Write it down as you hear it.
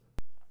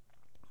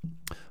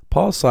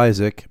Paul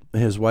Cizik,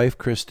 his wife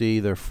Christy,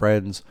 their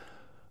friends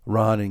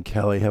Ron and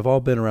Kelly have all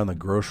been around the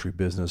grocery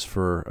business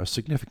for a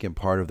significant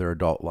part of their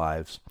adult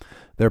lives.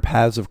 Their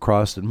paths have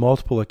crossed on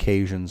multiple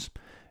occasions,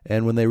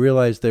 and when they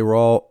realized they were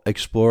all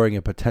exploring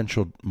a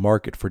potential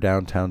market for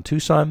downtown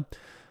Tucson,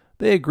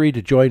 they agreed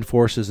to join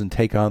forces and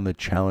take on the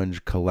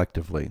challenge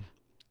collectively.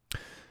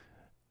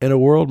 In a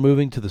world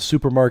moving to the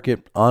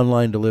supermarket,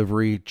 online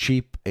delivery,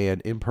 cheap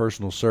and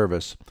impersonal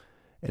service,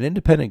 an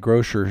independent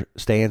grocer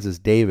stands as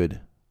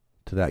David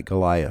to that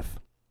Goliath.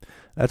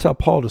 That's how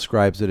Paul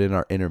describes it in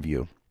our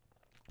interview.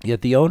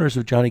 Yet the owners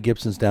of Johnny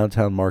Gibson's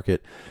Downtown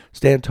Market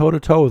stand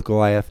toe-to-toe with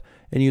Goliath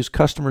and use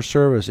customer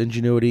service,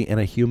 ingenuity, and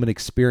a human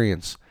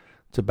experience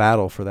to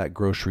battle for that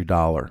grocery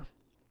dollar.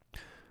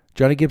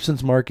 Johnny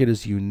Gibson's Market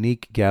is a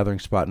unique gathering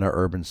spot in our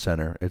urban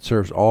center. It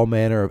serves all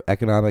manner of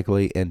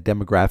economically and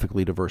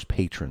demographically diverse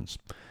patrons.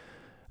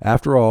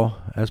 After all,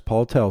 as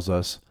Paul tells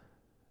us,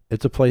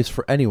 it's a place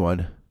for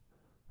anyone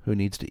who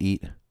needs to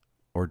eat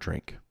or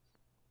drink.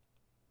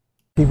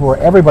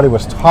 Everybody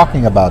was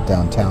talking about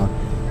downtown.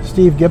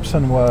 Steve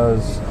Gibson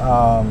was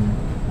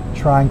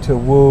trying to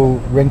woo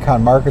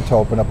Rincon Market to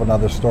open up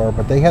another store,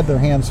 but they had their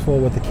hands full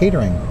with the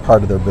catering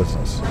part of their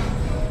business.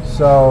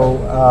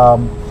 So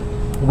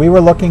we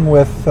were looking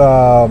with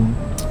the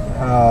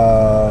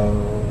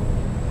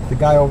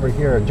guy over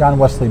here, John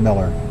Wesley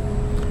Miller.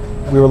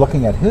 We were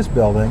looking at his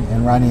building,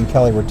 and Ronnie and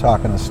Kelly were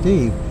talking to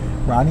Steve.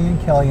 Ronnie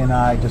and Kelly and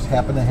I just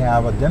happened to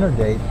have a dinner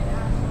date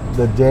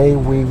the day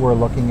we were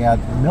looking at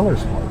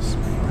Miller's place.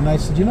 And I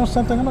said, you know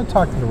something, I'm going to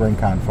talk to the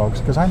Rincon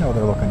folks, because I know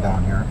they're looking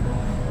down here.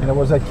 And it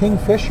was at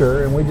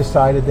Kingfisher, and we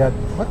decided that,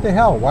 what the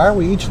hell, why are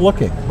we each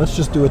looking? Let's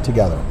just do it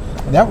together.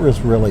 And that was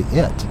really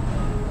it.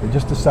 We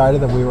just decided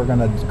that we were going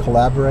to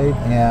collaborate,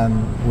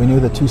 and we knew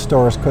that two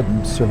stores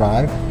couldn't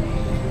survive.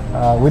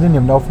 We didn't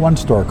even know if one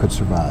store could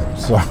survive.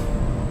 So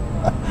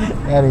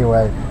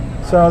anyway,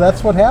 so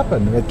that's what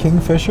happened. At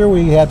Kingfisher,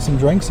 we had some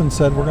drinks and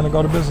said, we're going to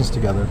go to business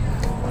together.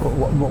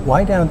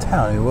 Why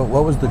downtown? I mean,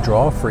 what was the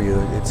draw for you?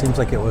 It seems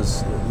like it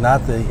was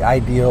not the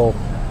ideal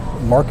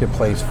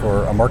marketplace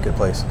for a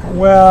marketplace.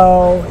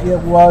 Well, it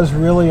was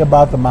really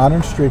about the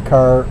modern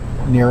streetcar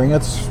nearing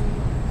its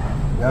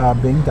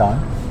being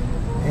done.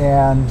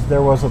 And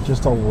there was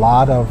just a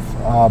lot of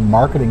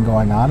marketing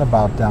going on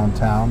about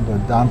downtown. The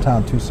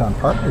Downtown Tucson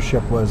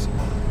Partnership was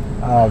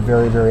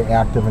very, very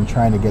active in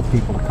trying to get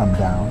people to come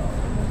down.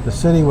 The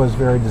city was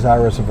very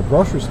desirous of a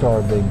grocery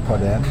store being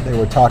put in. They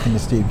were talking to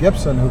Steve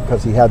Gibson,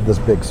 because he had this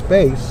big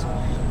space.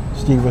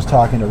 Steve was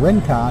talking to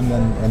Rincon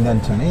and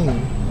then to me.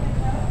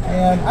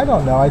 And I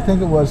don't know, I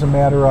think it was a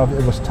matter of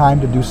it was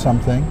time to do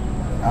something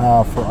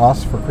for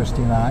us, for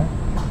Christy and I.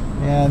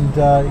 And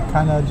it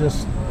kind of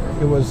just,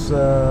 it was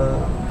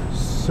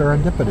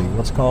serendipity,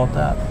 let's call it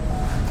that.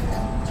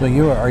 So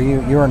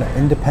you're an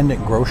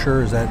independent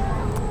grocer, is that?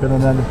 Been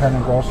an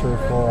independent grocer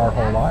for our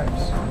whole lives.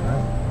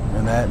 Right?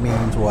 And that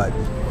means what?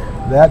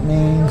 That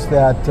means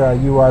that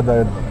you are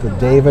the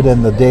David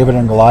in the David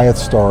and Goliath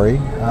story.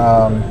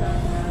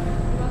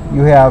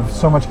 You have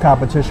so much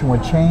competition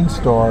with chain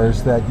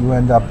stores that you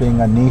end up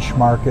being a niche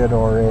market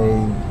or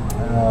a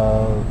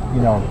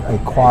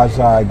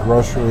quasi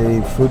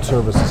grocery food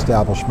service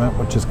establishment,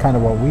 which is kind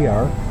of what we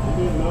are.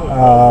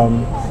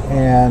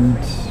 And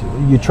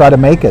you try to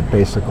make it,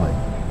 basically.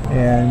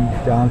 And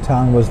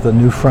downtown was the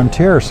new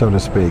frontier, so to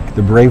speak,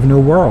 the brave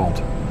new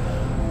world.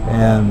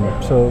 And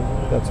so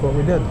that's what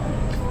we did.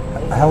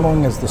 How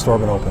long has the store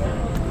been open?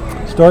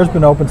 The store's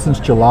been open since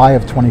July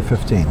of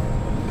 2015.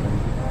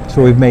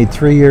 So we've made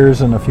 3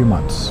 years and a few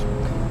months.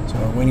 So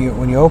when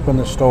you opened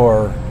the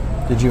store,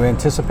 did you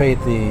anticipate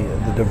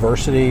the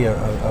diversity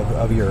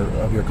of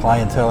your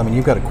clientele? I mean,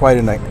 you've got quite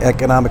an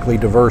economically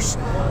diverse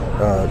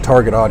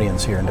target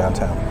audience here in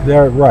downtown.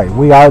 Right.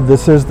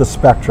 This is the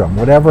spectrum.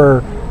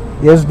 Whatever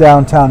is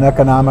downtown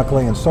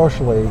economically and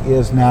socially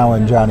is now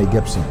in Johnny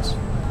Gibson's.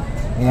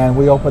 And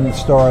we opened the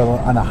store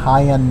on a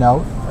high-end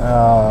note,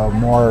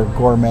 more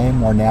gourmet,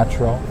 more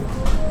natural.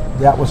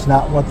 That was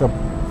not what the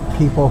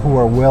people who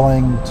are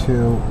willing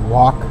to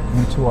walk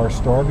into our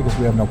store, because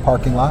we have no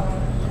parking lot,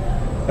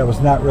 that was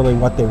not really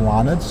what they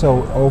wanted.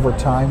 So over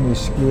time we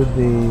skewed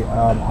the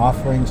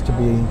offerings to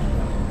be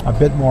a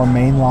bit more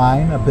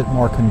mainline, a bit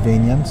more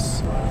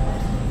convenience.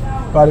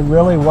 But it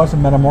really was a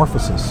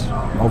metamorphosis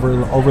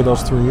over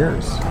those 3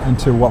 years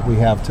into what we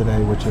have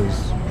today, which is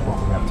what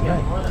we have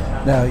today.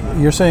 Now,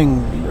 you're saying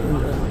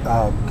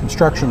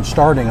construction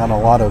starting on a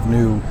lot of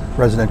new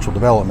residential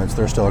developments.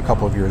 They're still a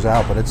couple of years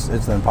out, but it's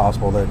then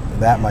possible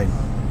that might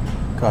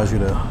cause you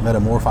to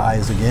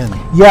metamorphise again.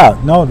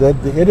 Yeah, no,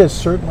 it is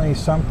certainly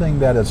something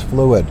that is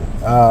fluid.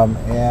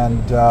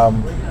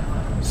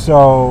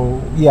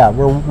 So, yeah,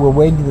 we're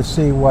waiting to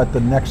see what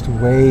the next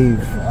wave,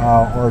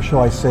 or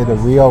shall I say the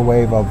real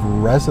wave of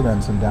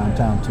residents in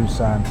downtown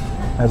Tucson,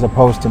 as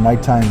opposed to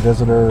nighttime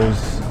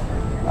visitors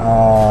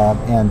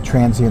and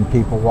transient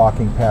people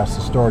walking past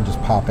the store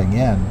just popping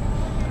in.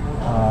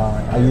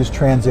 I use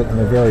transient in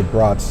a very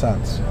broad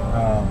sense.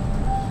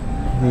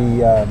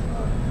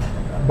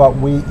 But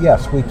we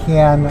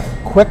can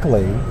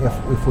quickly,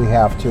 if we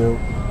have to,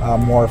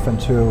 morph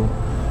into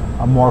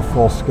a more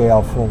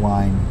full-scale,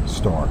 full-line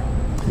store.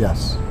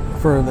 Yes.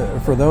 For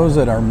those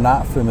that are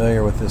not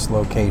familiar with this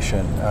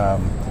location,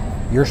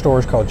 your store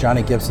is called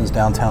Johnny Gibson's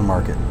Downtown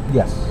Market.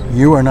 Yes.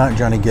 You are not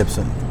Johnny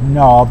Gibson.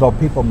 No, although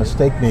people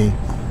mistake me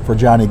for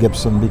Johnny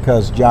Gibson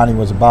because Johnny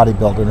was a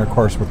bodybuilder, and of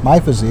course with my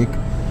physique,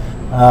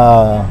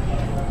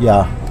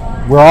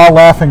 yeah, we're all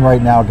laughing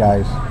right now,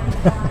 guys.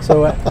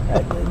 So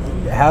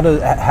how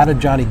did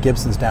Johnny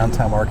Gibson's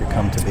Downtown Market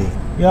come to be?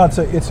 You know,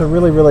 it's a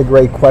really, really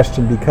great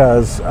question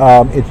because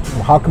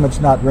how come it's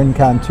not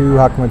Rincon 2?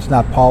 How come it's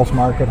not Paul's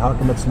Market? How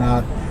come it's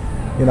not,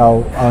 you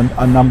know,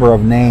 a number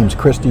of names?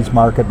 Christie's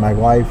Market, my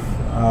wife.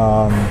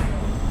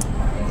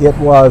 It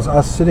was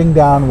us sitting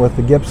down with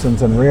the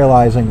Gibsons and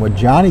realizing with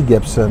Johnny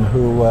Gibson,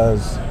 who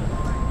was,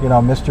 you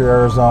know, Mr.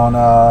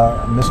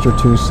 Arizona, Mr.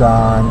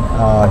 Tucson.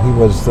 He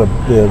was the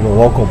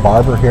local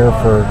barber here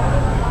for,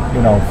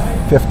 you know,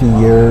 50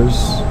 years,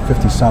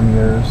 50 some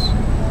years.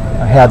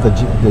 Had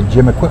the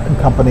gym equipment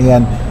company,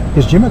 and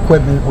his gym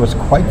equipment was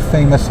quite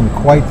famous and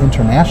quite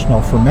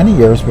international for many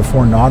years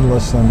before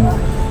Nautilus and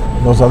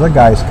those other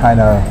guys kind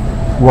of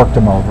worked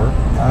him over.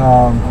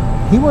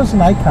 He was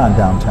an icon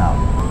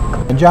downtown.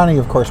 And Johnny,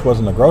 of course,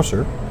 wasn't a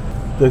grocer.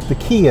 The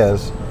key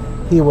is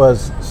he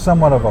was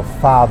somewhat of a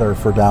father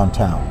for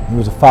downtown. He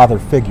was a father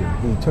figure.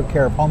 He took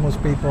care of homeless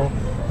people.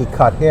 He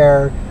cut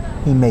hair.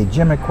 He made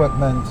gym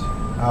equipment.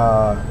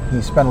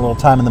 He spent a little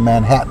time in the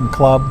Manhattan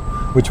Club,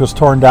 which was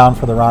torn down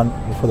for the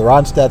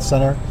Ronstadt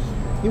Center.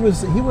 He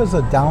was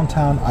a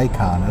downtown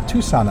icon, a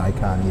Tucson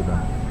icon even.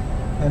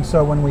 And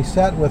so when we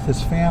sat with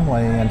his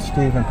family, and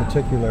Steve in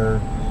particular,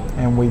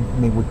 and we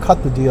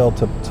cut the deal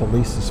to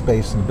lease the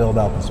space and build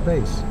out the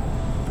space,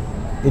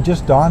 it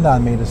just dawned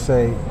on me to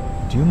say,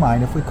 do you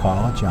mind if we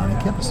call it Johnny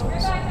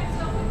Gibson's?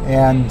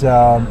 And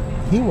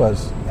he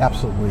was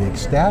absolutely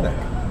ecstatic,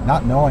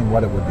 not knowing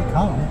what it would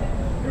become,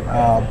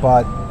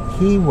 but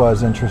he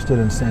was interested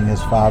in seeing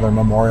his father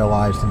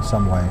memorialized in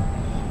some way.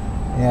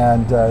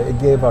 And it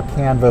gave a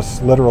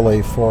canvas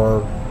literally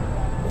for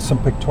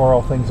some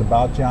pictorial things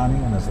about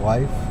Johnny and his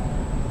life.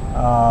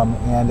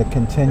 And it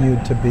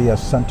continued to be a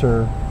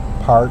center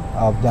part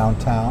of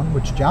downtown,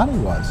 which Johnny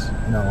was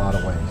in a lot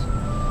of ways.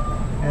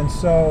 And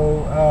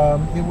so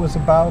it was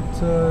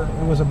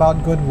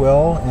about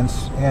goodwill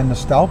and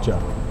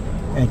nostalgia,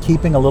 and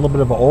keeping a little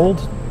bit of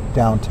old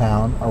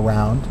downtown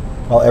around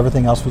while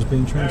everything else was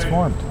being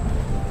transformed.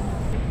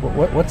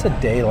 What's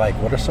a day like?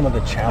 What are some of the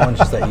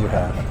challenges that you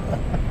have?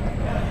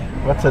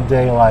 What's a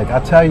day like?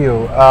 I'll tell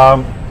you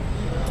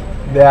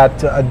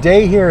that a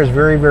day here is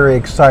very, very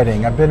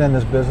exciting. I've been in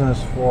this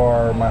business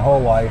for my whole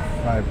life.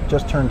 I've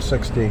just turned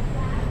 60,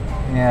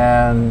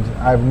 and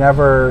I've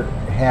never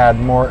had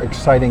more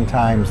exciting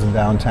times in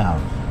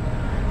downtown.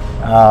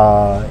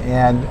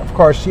 And of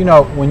course, you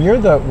know, when you're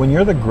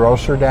the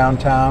grocer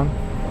downtown,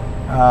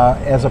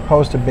 as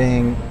opposed to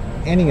being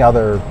any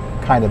other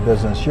kind of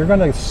business, you're going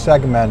to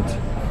segment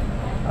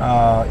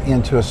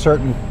into a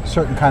certain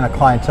kind of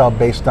clientele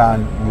based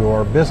on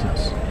your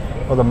business.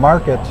 Well, the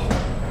market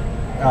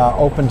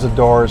opens the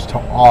doors to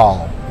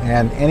all,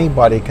 and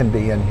anybody can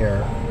be in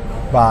here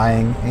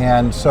buying,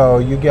 and so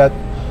you get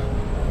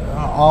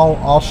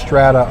all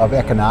strata of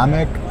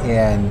economic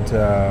and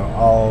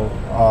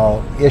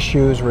all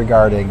issues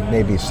regarding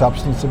maybe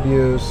substance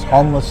abuse,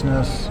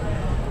 homelessness,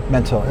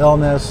 mental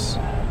illness.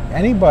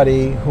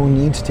 Anybody who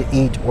needs to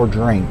eat or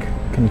drink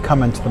can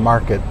come into the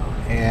market,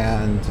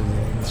 and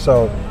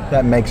so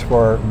that makes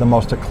for the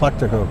most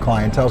eclectic of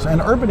clienteles.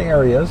 And urban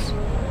areas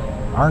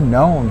are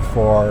known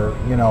for,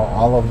 you know,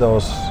 all of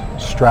those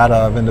strata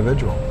of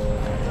individual.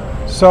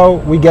 So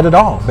we get it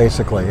all,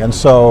 basically. And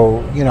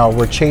so, you know,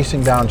 we're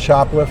chasing down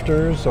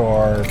shoplifters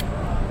or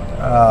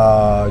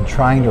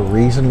trying to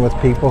reason with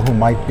people who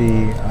might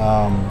be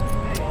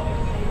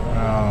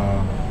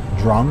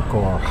drunk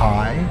or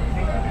high,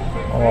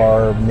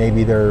 or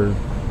maybe they're,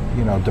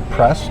 you know,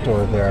 depressed,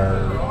 or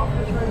they're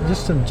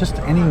just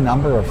any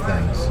number of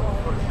things.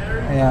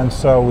 And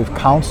so we've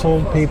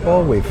counseled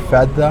people, we've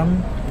fed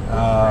them,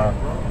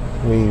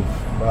 we've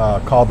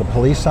called the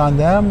police on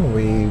them,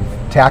 we've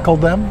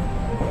tackled them.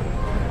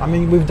 I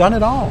mean, we've done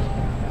it all.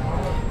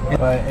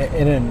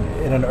 In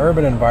an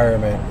urban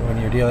environment, when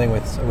you're dealing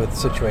with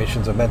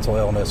situations of mental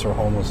illness or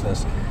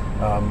homelessness,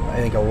 I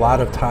think a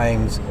lot of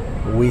times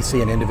we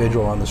see an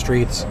individual on the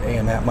streets,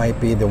 and that might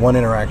be the one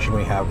interaction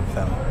we have with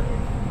them.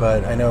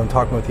 But I know in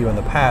talking with you in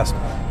the past,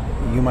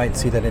 you might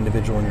see that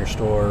individual in your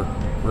store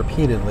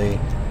repeatedly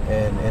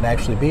and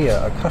actually be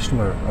a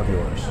customer of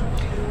yours.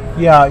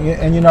 Yeah,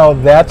 and you know,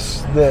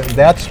 that's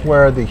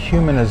where the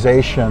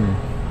humanization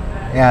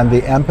and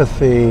the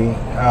empathy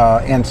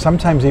and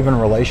sometimes even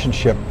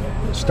relationship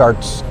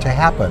starts to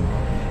happen.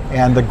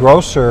 And the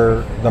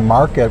grocer, the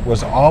market,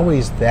 was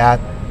always that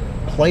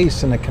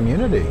place in the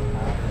community.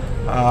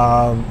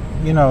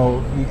 You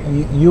know,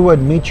 you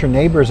would meet your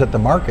neighbors at the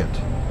market.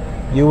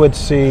 You would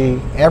see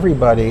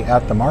everybody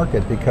at the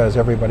market because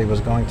everybody was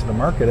going to the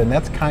market, and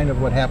that's kind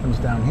of what happens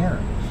down here.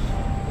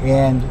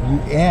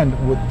 And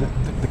with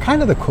the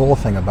kind of the cool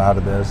thing about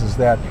it is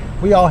that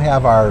we all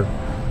have our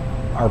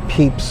our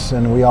peeps,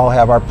 and we all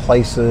have our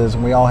places,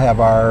 and we all have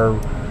our,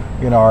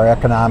 our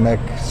economic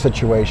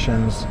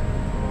situations.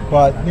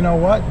 But you know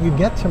what? You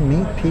get to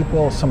meet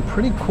people, some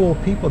pretty cool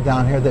people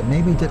down here that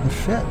maybe didn't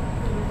fit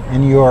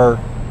in your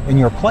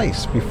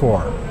place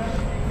before,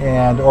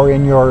 or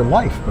in your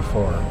life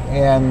before.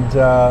 And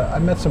I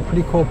met some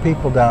pretty cool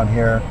people down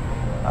here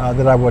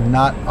that I would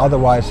not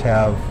otherwise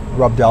have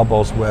rubbed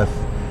elbows with,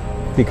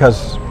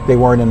 because they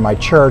weren't in my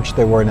church,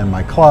 they weren't in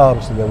my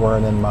clubs, they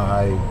weren't in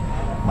my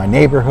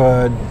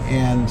neighborhood.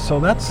 And so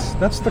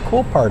that's the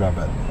cool part of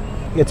it.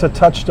 It's a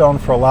touchstone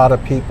for a lot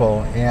of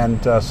people,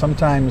 and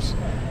sometimes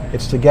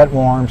it's to get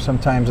warm,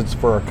 sometimes it's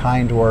for a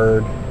kind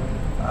word,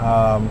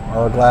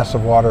 or a glass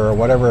of water, or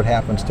whatever it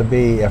happens to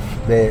be. If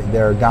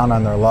they're down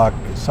on their luck,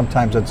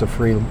 sometimes it's a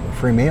free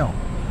meal.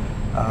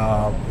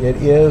 It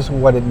is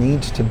what it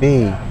needs to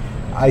be.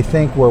 I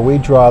think where we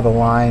draw the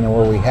line, and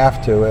where we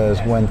have to, is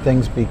when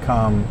things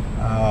become,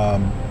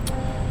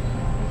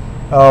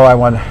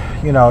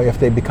 if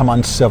they become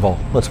uncivil.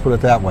 Let's put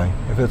it that way.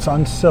 If it's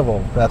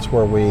uncivil, that's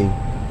where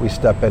we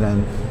step in,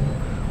 and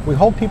we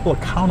hold people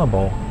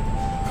accountable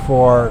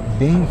for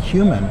being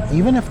human.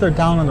 Even if they're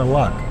down on their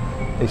luck,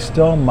 they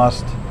still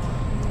must,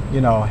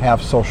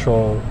 have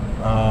social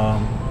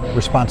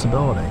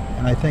responsibility.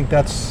 And I think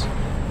that's,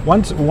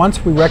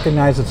 once we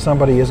recognize that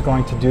somebody is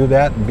going to do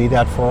that and be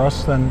that for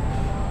us, then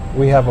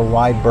we have a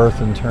wide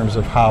berth in terms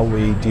of how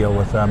we deal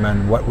with them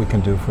and what we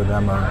can do for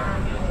them.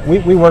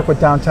 We work with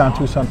Downtown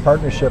Tucson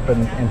Partnership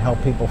and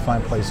help people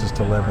find places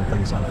to live and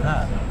things like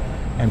that,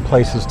 and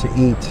places to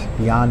eat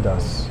beyond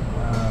us.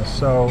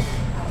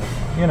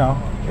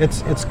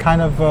 It's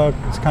kind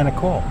of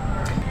cool.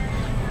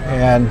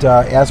 And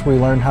as we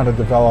learn how to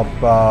develop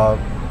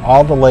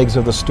all the legs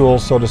of the stool,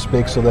 so to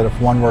speak, so that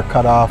if one were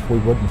cut off, we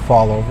wouldn't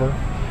fall over.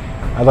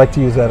 I like to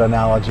use that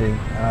analogy.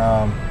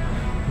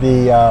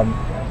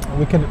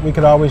 We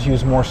could always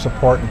use more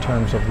support in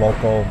terms of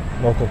local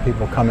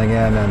people coming in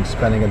and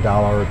spending $1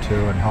 or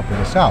 $2 and helping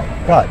us out.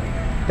 But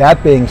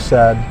that being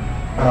said,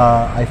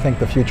 I think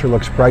the future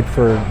looks bright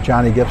for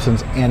Johnny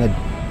Gibson's, and it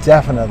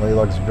definitely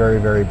looks very,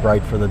 very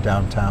bright for the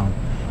downtown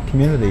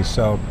community.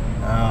 So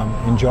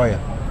enjoy it.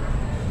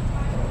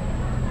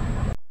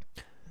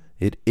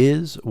 It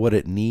is what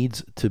it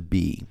needs to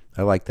be.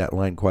 I like that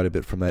line quite a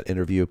bit from that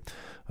interview.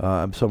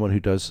 I'm someone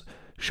who does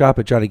shop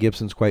at Johnny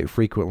Gibson's quite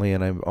frequently,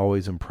 and I'm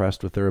always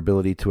impressed with their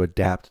ability to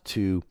adapt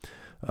to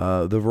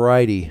the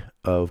variety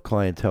of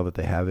clientele that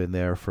they have in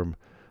there, from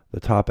the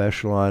top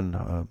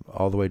echelon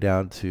all the way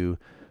down to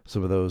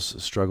some of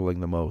those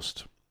struggling the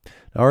most.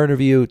 Now, our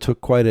interview took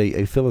quite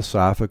a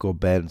philosophical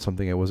bend,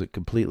 something I wasn't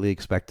completely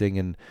expecting,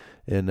 and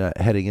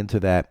heading into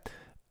that,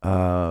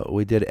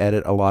 we did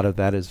edit a lot of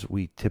that, as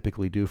we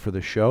typically do for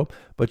the show,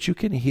 but you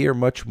can hear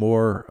much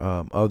more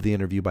of the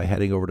interview by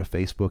heading over to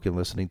Facebook and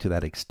listening to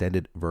that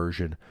extended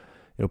version.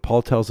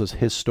 Paul tells us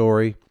his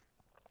story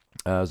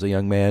as a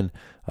young man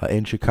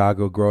in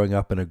Chicago, growing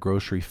up in a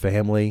grocery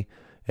family,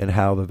 and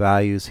how the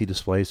values he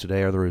displays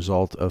today are the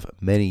result of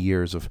many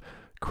years of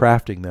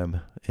crafting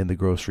them in the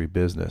grocery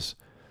business.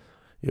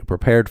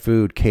 Prepared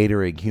food,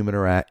 catering,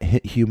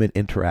 human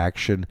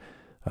interaction,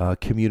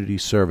 community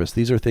service.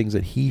 These are things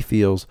that he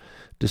feels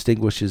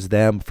distinguishes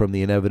them from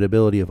the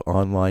inevitability of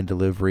online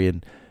delivery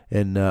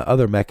and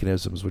other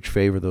mechanisms which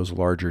favor those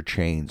larger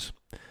chains.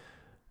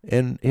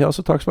 And he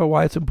also talks about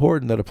why it's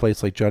important that a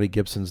place like Johnny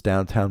Gibson's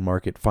Downtown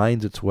Market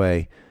finds its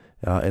way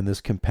in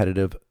this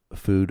competitive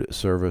food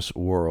service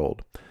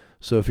world.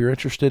 So if you're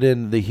interested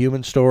in the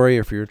human story,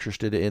 or if you're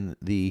interested in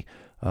the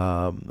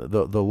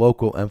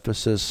local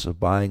emphasis of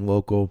buying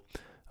local,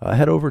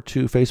 head over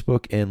to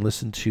Facebook and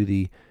listen to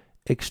the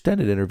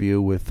extended interview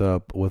with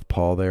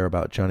Paul there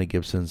about Johnny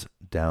Gibson's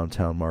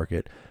Downtown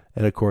Market.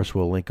 And of course,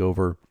 we'll link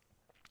over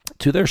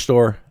to their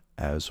store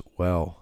as well.